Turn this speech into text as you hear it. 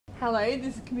Hello,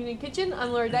 this is Community Kitchen.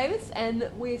 I'm Laura Davis, and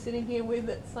we're sitting here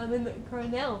with Simon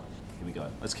Coronel. Here we go.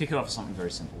 Let's kick it off with something very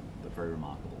simple, but very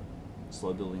remarkable.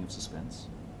 Slow building of suspense.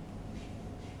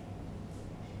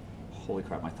 Holy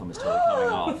crap, my thumb is totally coming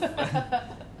off.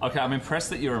 Okay, I'm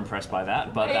impressed that you're impressed by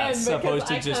that, but that's supposed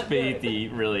to just be the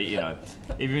really, you know,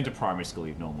 if you've been to primary school,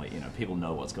 you've normally, you know, people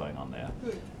know what's going on there.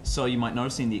 Good. So you might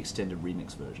notice in the extended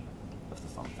remix version of the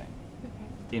thumb thing,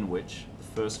 in which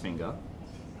the first finger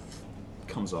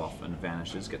comes off and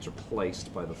vanishes, gets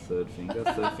replaced by the third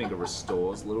finger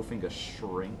restores, little finger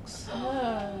shrinks,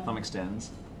 thumb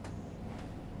extends,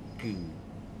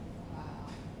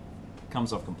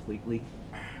 comes off completely,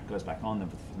 goes back on, then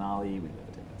for the finale, we leave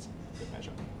it as a good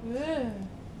measure.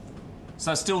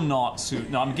 So still not,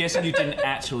 no, I'm guessing you didn't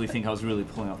actually think I was really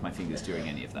pulling off my fingers during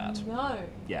any of that. No.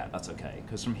 Yeah, that's okay,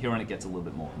 because from here on it gets a little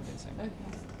bit more convincing. Okay.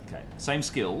 Okay, same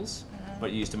skills,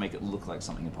 but used to make it look like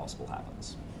something impossible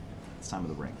happens. It's time of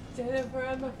the ring. Jennifer,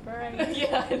 I'm afraid.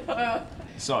 Yeah, I know.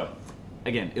 So,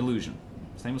 again, illusion.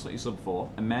 Same as what you saw before.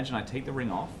 Imagine I take the ring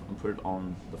off and put it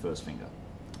on the first finger.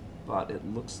 But it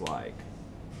looks like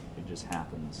it just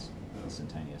happens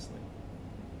instantaneously.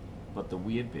 But the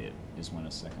weird bit is when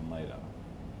a second later...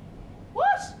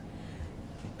 What?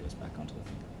 It goes back onto the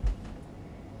finger.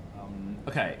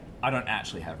 Okay, I don't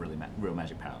actually have really real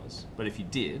magic powers. But if you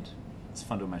did, it's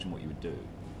fun to imagine what you would do.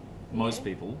 Most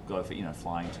people go for, you know,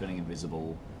 flying, turning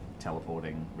invisible,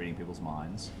 teleporting, reading people's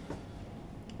minds,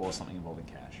 or something involving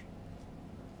cash.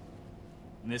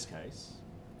 In this case,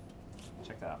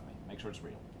 check that out, mate. Make sure it's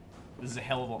real. This is a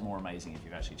hell of a lot more amazing if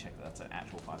you've actually checked that that's an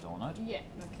actual $5 note. Yeah.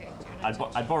 Okay.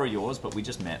 I'd borrow yours, but we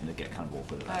just met and it'd get kind of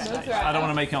awkward at that That's stage. right. I don't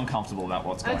want to make you uncomfortable about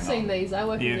what's going on. I've seen these. I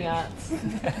work in the arts.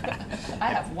 I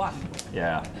have one.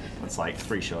 Yeah, it's like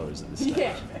 3 shows at this stage.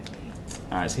 Yeah.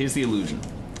 Alright, so here's the illusion.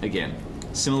 Again,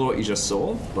 similar to what you just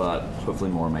saw, but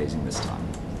hopefully more amazing this time.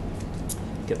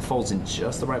 Get the folds in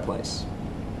just the right place,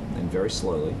 then very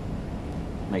slowly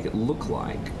make it look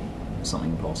like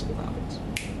something impossible happens.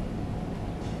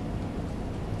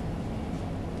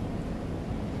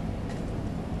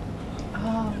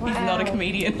 Oh, wow. He's not a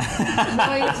comedian. No,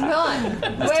 he's not.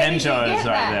 There's Where 10 did you shows get right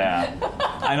that? there.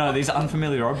 I know, these are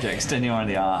unfamiliar objects to anyone in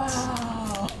the arts.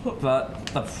 But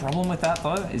the problem with that,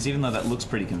 though, is even though that looks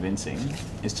pretty convincing,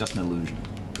 it's just an illusion.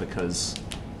 Because,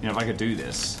 you know, if I could do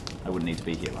this, I wouldn't need to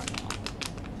be here right now.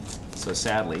 So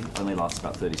sadly, it only lasts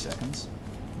about 30 seconds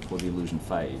before the illusion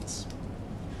fades.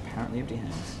 Apparently empty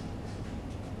hands.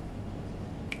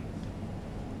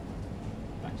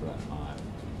 Back to that 5.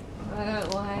 I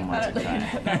don't like Oh, that's okay.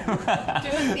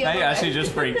 the They other actually way.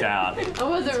 just freaked out. I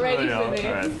wasn't ready for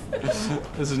this.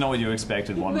 This is not what you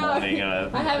expected one No, morning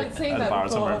at I haven't seen that bar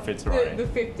before. somewhere in Fitzroy. The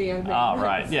 50, I mean. Oh,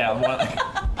 right, yeah. Well,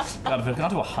 God, if it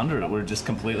got to 100, it would have just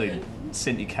completely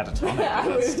sent you catatonic I at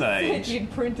would that have said stage. you'd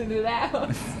printed it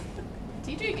out.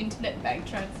 Do you do internet bank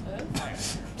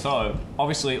transfers? So,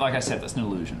 obviously, like I said, that's an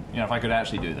illusion. You know, if I could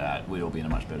actually do that, we'd all be in a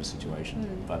much better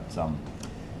situation. But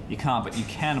you can't, but you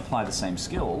can apply the same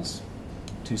skills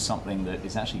to something that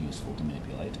is actually useful to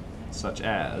manipulate, such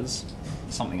as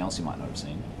something else you might not have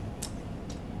seen.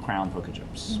 Crown poker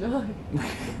chips. No.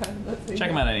 Check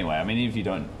them out anyway. I mean, even if you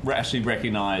don't actually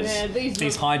recognise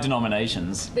these high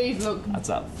denominations, These look that's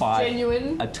a 5,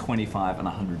 genuine. a 25, and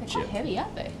a 100 They're chip. quite heavy,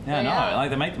 aren't they? Yeah, They no, are.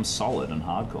 like they make them solid and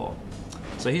hardcore.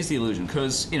 So here's the illusion,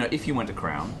 because, you know, if you went to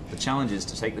Crown, the challenge is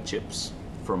to take the chips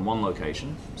from one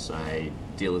location, say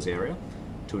dealer's area,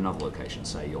 to another location,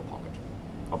 say your pocket.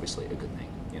 Obviously a good thing,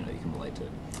 you know, you can relate to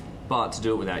it. But to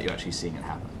do it without you actually seeing it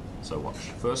happen. So watch.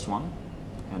 First one,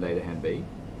 hand A to hand B.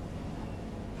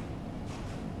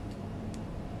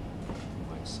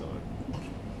 Like so.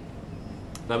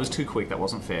 That was too quick, that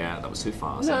wasn't fair, that was too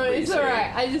fast. No, Everybody it's see it.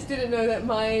 alright. I just didn't know that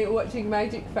my watching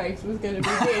magic face was going to be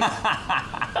this.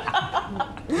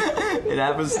 It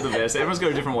happens to the best. Everyone's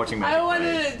got a different watching magic. I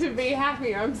wanted face. it to be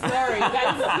happier. I'm sorry.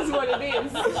 That's just what it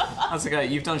is. That's okay.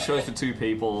 You've done shows for 2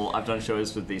 people. I've done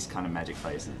shows with these kind of magic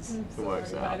faces. It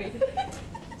works out. Buddy.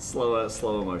 Slower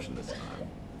motion this time.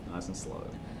 Nice and slow.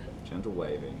 Gentle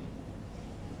waving.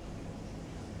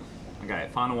 Okay,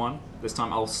 final one. This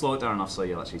time I'll slow it down enough so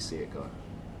you'll actually see it go.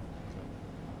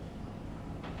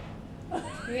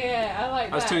 Yeah, I like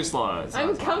that. That's too slow. It's I'm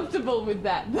not fun. comfortable with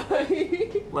that, though.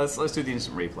 Let's do the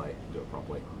instant replay. Do it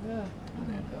properly. And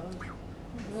then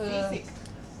Easy.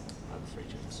 have the 3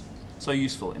 chips. So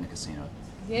useful in a casino.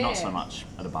 Yeah. Not so much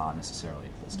at a bar necessarily,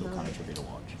 but still kind of trippy to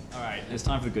watch. Alright, it's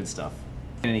time for the good stuff.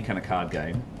 In any kind of card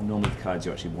game, normally the cards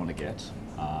you actually want to get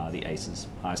are the aces,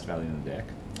 highest value in the deck.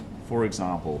 For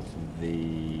example,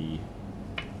 the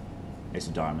Ace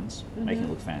of Diamonds, making it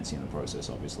look fancy in the process,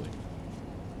 obviously.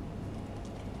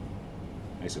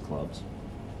 Ace of Clubs.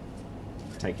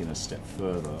 take it a step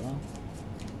further.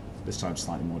 This time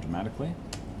slightly more dramatically.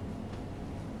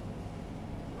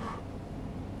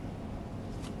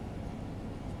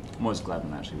 I'm always glad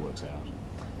when that actually works out.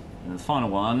 And the final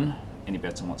one, any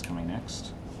bets on what's coming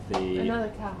next?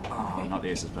 Another card. Oh, not the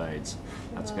Ace of Spades.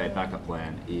 That's okay. Backup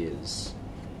plan is...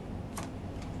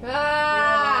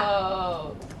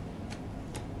 Ah! Oh.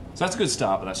 So that's a good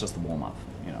start, but that's just the warm-up.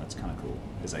 You know, it's kind of cool.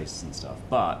 There's aces and stuff.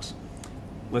 But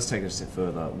let's take it a step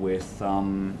further with...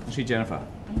 actually, Jennifer,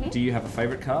 do you have a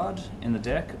favourite card in the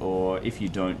deck? Or if you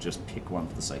don't, just pick one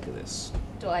for the sake of this.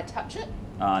 Do I touch it?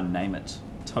 Name it.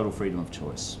 Total freedom of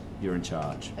choice. You're in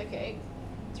charge. Okay.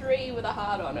 3 with a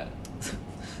heart on it.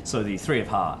 So the 3 of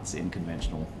hearts in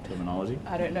conventional terminology.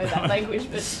 I don't know that language,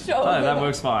 but sure. Oh, that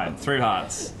works fine. 3 of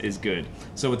hearts is good.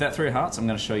 So with that 3 of hearts, I'm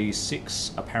going to show you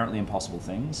 6 apparently impossible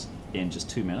things in just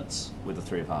 2 minutes with the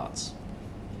 3 of hearts.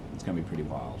 It's going to be pretty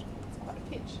wild. It's quite a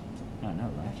pitch. I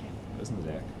know, right? Okay. It was in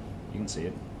the deck. You can see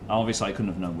it. Obviously, I couldn't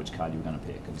have known which card you were going to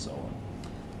pick and so on.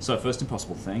 So first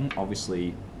impossible thing,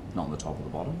 obviously not on the top or the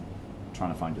bottom.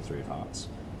 Trying to find your 3 of hearts.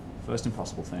 First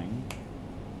impossible thing,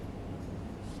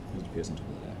 it appears on top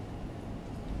of the deck.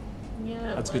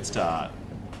 Yeah. That's a good start.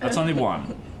 That's only one.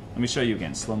 Let me show you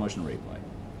again. Slow motion replay.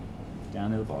 Down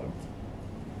near the bottom.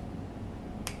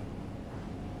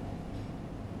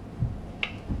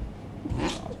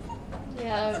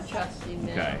 Yeah, I don't trust you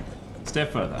now. Okay.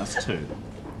 Step further. That's 2.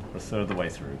 We're a third of the way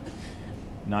through.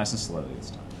 Nice and slowly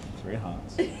this time. 3 of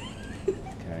hearts.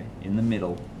 Okay. In the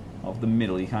middle of the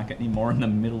middle. You can't get any more in the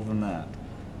middle than that.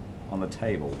 On the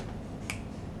table.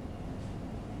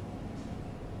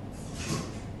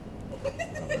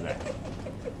 Over there.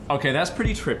 Okay, that's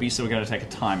pretty trippy, so we're going to take a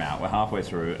time out. We're halfway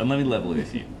through, and let me level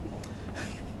with you.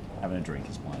 Having a drink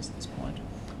is wise at this point.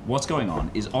 What's going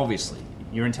on is obviously,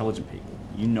 you're intelligent people.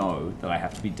 You know that I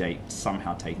have to be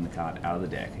somehow taking the card out of the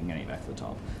deck and getting it back to the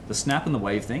top. The snap and the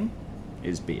wave thing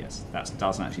is BS. That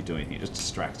doesn't actually do anything. It just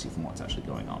distracts you from what's actually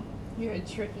going on. You're a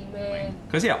tricky man.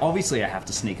 Because, yeah, obviously I have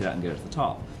to sneak it out and get it to the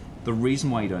top. The reason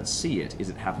why you don't see it is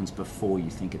it happens before you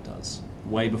think it does.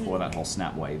 Way before that whole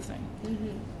snap wave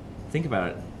thing. Think about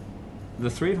it.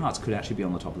 The 3 of hearts could actually be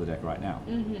on the top of the deck right now.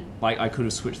 Like, I could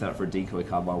have switched that for a decoy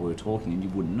card while we were talking and you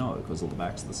wouldn't know because all the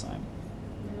backs are the same.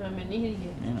 I'm an idiot.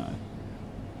 You know.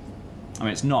 I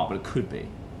mean, it's not, but it could be.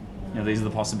 You know, these are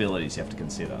the possibilities you have to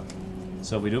consider.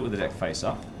 So if we do it with the deck face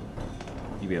up,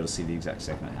 you'll be able to see the exact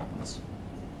second it happens.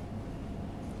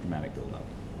 Dramatic build-up.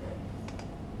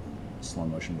 Slow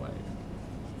motion wave.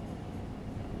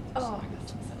 Oh,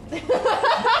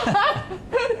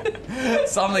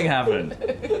 Something happened.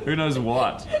 Who knows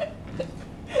what?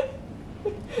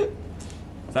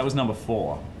 That was number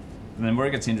 4. And then where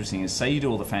it gets interesting is, say you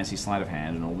do all the fancy sleight of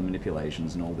hand and all the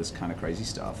manipulations and all this kind of crazy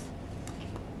stuff,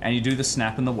 and you do the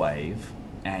snap and the wave,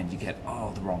 and you get,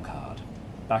 oh, the wrong card.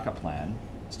 Backup plan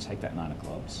is to take that 9 of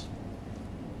clubs,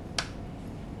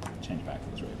 change back to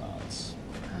the 3 of hearts.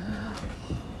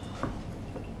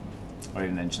 Or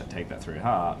even then take that 3 of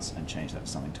hearts and change that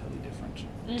to something totally different.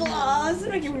 Oh, this is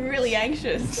making me really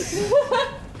anxious.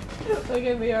 We're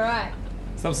gonna be alright.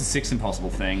 So that was the 6th impossible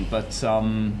thing, but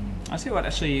I tell you what,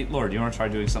 actually, Laura, do you want to try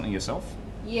doing something yourself?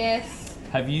 Yes.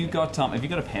 Have you got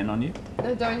a pen on you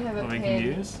I don't have a that we pen. can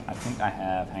use? I think I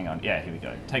have. Hang on. Yeah, here we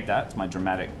go. Take that. It's my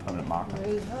dramatic permanent marker.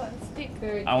 Stick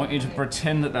very I want you to dramatic.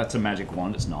 pretend that that's a magic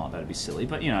wand. It's not. That'd be silly.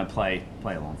 But, you know, play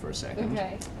along for a second.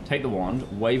 Okay. Take the wand,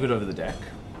 wave it over the deck.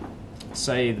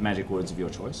 Say the magic words of your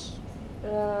choice.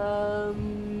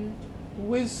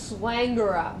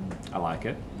 Wizslangerer. I like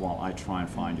it. While I try and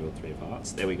find your 3 of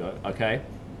hearts. There we go. Okay.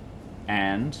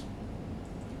 And...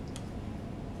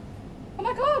 Oh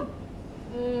my god.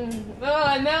 Oh,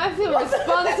 now I feel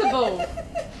responsible.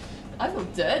 I feel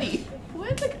dirty.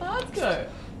 Where'd the cards go?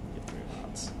 your 3 of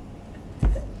hearts.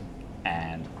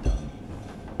 And done.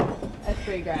 That's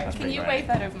pretty great. That's Can pretty you great. wave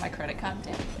that over my credit card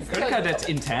debt? The credit card debt's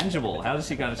intangible. How does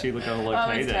she actually look over Oh,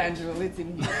 located? it's tangible. It's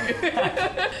in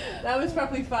here. That was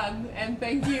probably fun, and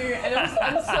thank you. And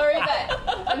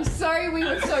I'm sorry we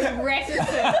were so reticent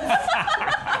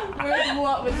with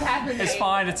what was happening. It's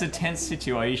fine. It's a tense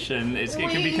situation. It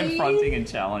can be confronting and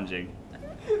challenging.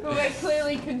 But we're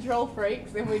clearly control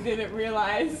freaks, and we didn't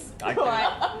realise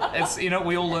quite. It's, you know,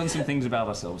 we all learned some things about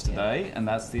ourselves today, and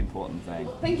that's the important thing.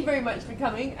 Thank you very much for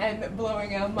coming and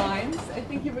blowing our minds. And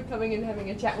thank you for coming and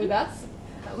having a chat with us.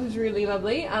 That was really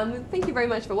lovely. Thank you very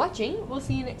much for watching. We'll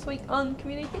see you next week on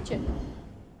Community Kitchen.